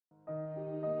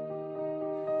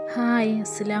Hi,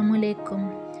 അസ്സലാമലൈക്കും.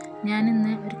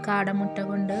 ഞാനിന്ന് ഒരു കാടമുട്ട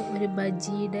കൊണ്ട് ഒരു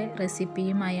ബജിയുടെ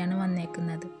റെസിപ്പിയുമായാണ്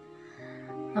വന്നേക്കുന്നത്.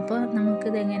 അപ്പോൾ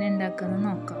നമുക്കിത് എങ്ങനെ ഉണ്ടാക്കാമെന്ന്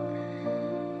നോക്കാം.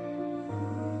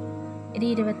 ഒരു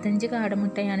 25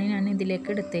 കാടമുട്ടയാണ് ഞാൻ ഇതിലേക്ക്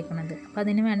എടുത്തേക്കുന്നത്. അപ്പോൾ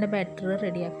അതിന് വേണ്ട ബാറ്റർ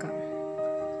റെഡിയാക്കാം.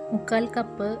 3/4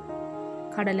 കപ്പ്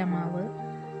കടലമാവ്,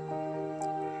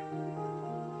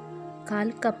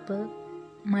 1/4 കപ്പ്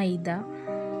മൈദ,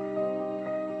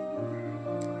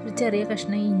 ഒരു ചെറിയ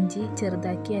കഷ്ണം ഇഞ്ചി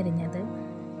ചെറുതാക്കി അരിഞ്ഞത്,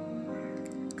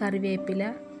 കറിവേപ്പില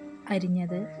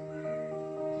അരിഞ്ഞത്,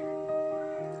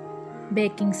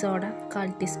 ബേക്കിംഗ് സോഡ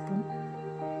 1/4 ടീസ്പൂൺ,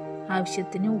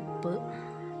 ആവശ്യത്തിന് ഉപ്പ്,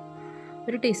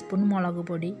 1 ടീസ്പൂൺ മുളക്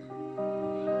പൊടി.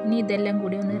 ഇനി ഇതെല്ലാം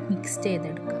കൂടി ഒന്ന് മിക്സ്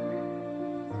ചെയ്തെടുക്കാം.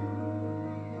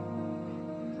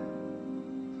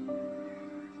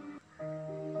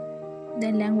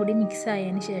 ഇതെല്ലാം കൂടി മിക്സ്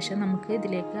ആയതിന് ശേഷം നമുക്ക്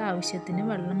ഇതിലേക്ക് ആവശ്യത്തിന്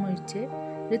വെള്ളം ഒഴിച്ച്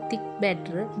ഒരു തിക്ക്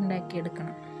ബാറ്റർ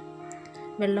ഉണ്ടാക്കിയെടുക്കണം.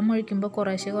 വെള്ളം ഒഴിക്കുമ്പോൾ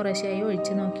കുറേശ്ശെയായി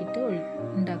ഒഴിച്ച് നോക്കിയിട്ട്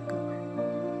ഉണ്ടാക്കുക.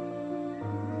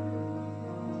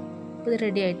 ഇത്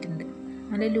റെഡി ആയിട്ടുണ്ട്.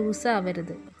 നല്ല ലൂസ്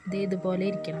ആവരുത്, ഇതുപോലെ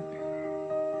ഇരിക്കണം.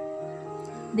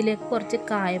 ഇതിലേക്ക് കുറച്ച്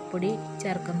കായപ്പൊടി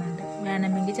ചേർക്കുന്നുണ്ട്,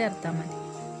 വേണമെങ്കിൽ ചേർത്താൽ മതി.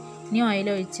 ഇനി ഓയിൽ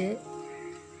ഒഴിച്ച്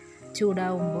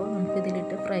ചൂടാവുമ്പോൾ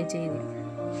നമുക്കിതിലിട്ട് ഫ്രൈ ചെയ്ത്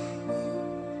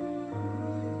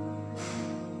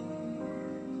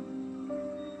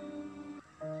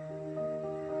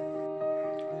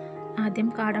ആദ്യം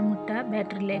കാടമുട്ട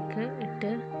ബാറ്ററിലേക്ക്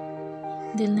ഇട്ട്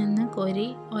ഇതിൽ നിന്ന് കോരി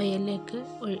ഓയിലിലേക്ക്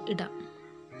ഇടാം.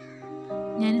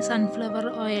 ഞാൻ സൺഫ്ലവർ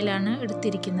ഓയിലാണ്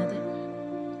എടുത്തിരിക്കുന്നത്.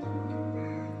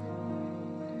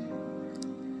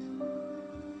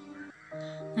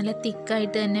 നല്ല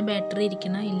തിക്കായിട്ട് തന്നെ ബാറ്ററി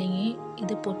ഇരിക്കണം, ഇല്ലെങ്കിൽ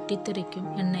ഇത് പൊട്ടിത്തെറിക്കും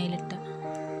എണ്ണയിലിട്ട.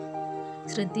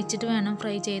 ശ്രദ്ധിച്ചിട്ട് വേണം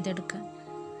ഫ്രൈ ചെയ്തെടുക്കാൻ.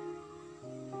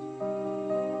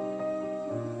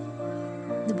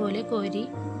 ഇതുപോലെ കോരി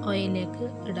ഓയിലിലേക്ക്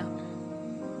ഇടാം.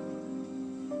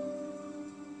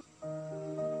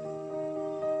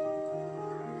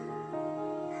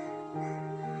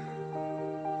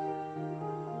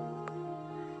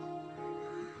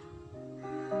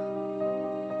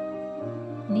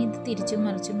 ഇനി ഇത് തിരിച്ചും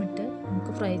മറിച്ചും ഇട്ട്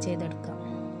നമുക്ക് ഫ്രൈ ചെയ്തെടുക്കാം.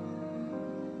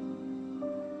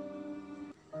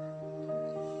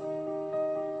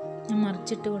 ഞാൻ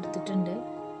മറിച്ചിട്ട് കൊടുത്തിട്ടുണ്ട്.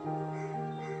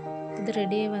 ഇത്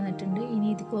റെഡിയായി വന്നിട്ടുണ്ട്. ഇനി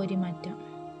ഇത് കോരി മാറ്റാം.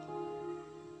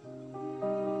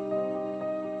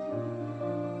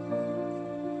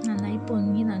 നന്നായി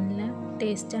പൊങ്ങി നല്ല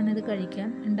ടേസ്റ്റാണ് ഇത് കഴിക്കാൻ.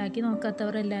 ഉണ്ടാക്കി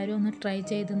നോക്കാത്തവർ എല്ലാവരും ഒന്ന് ട്രൈ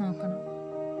ചെയ്ത് നോക്കണം.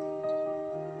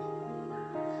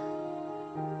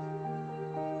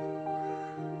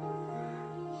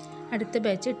 അടുത്ത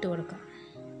ബാച്ച് ഇട്ട് കൊടുക്കാം.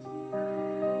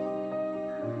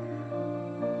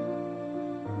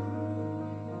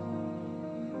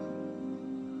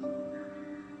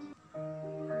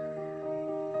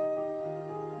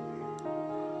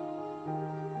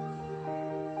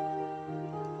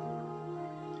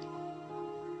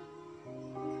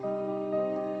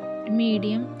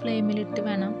 മീഡിയം ഫ്ലെയിമിലിട്ട്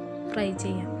വേണം ഫ്രൈ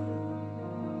ചെയ്യാൻ.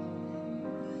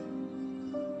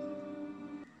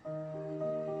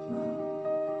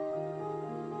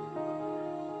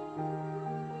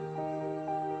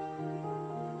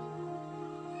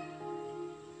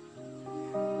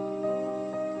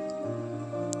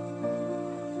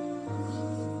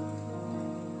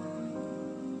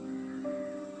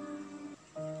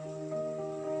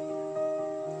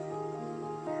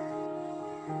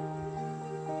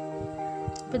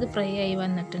 ഇപ്പോൾ ഇത് ഫ്രൈ ആയി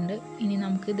വന്നിട്ടുണ്ട്. ഇനി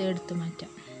നമുക്ക് ഇത് എടുത്തു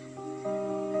മാറ്റാം.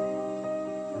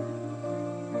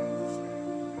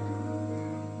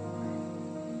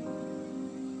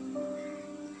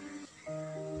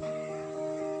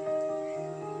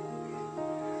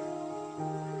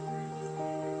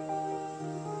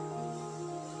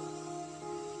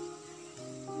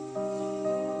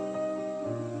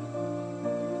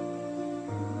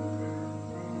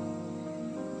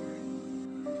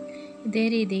 ഇതേ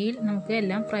രീതിയിൽ നമുക്ക്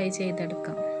എല്ലാം ഫ്രൈ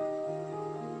ചെയ്തെടുക്കാം.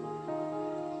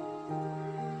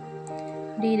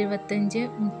 25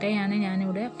 മുട്ടയാണ്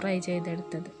ഞാനിവിടെ ഫ്രൈ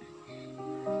ചെയ്തെടുത്തത്.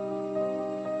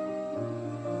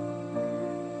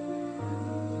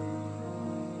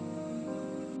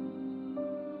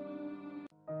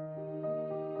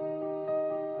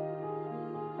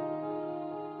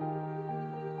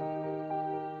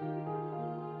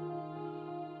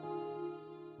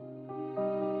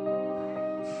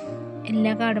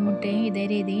 എല്ലാ കാടമുട്ടയും ഇതേ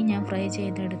രീതിയിൽ ഞാൻ ഫ്രൈ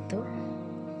ചെയ്തെടുത്തു.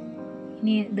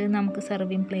 ഇനി ഇത് നമുക്ക്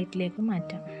സർവിങ് പ്ലേറ്റിലേക്ക്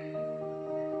മാറ്റാം.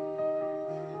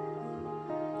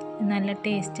 നല്ല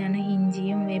ടേസ്റ്റാണ്.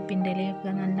 ഇഞ്ചിയും വേപ്പിൻ്റെ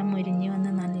ഇലയൊക്കെ നല്ല മുരിഞ്ഞ്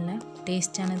വന്ന് നല്ല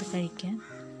ടേസ്റ്റാണ് ഇത് കഴിക്കാൻ.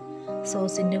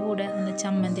 സോസിൻ്റെ കൂടെ, നല്ല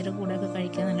ചമ്മന്തിയുടെ കൂടെ ഒക്കെ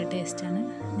കഴിക്കാൻ നല്ല ടേസ്റ്റാണ്.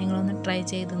 നിങ്ങളൊന്ന് ട്രൈ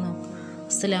ചെയ്ത് നോക്കൂ.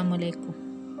 അസ്സലാമു അലൈക്കും.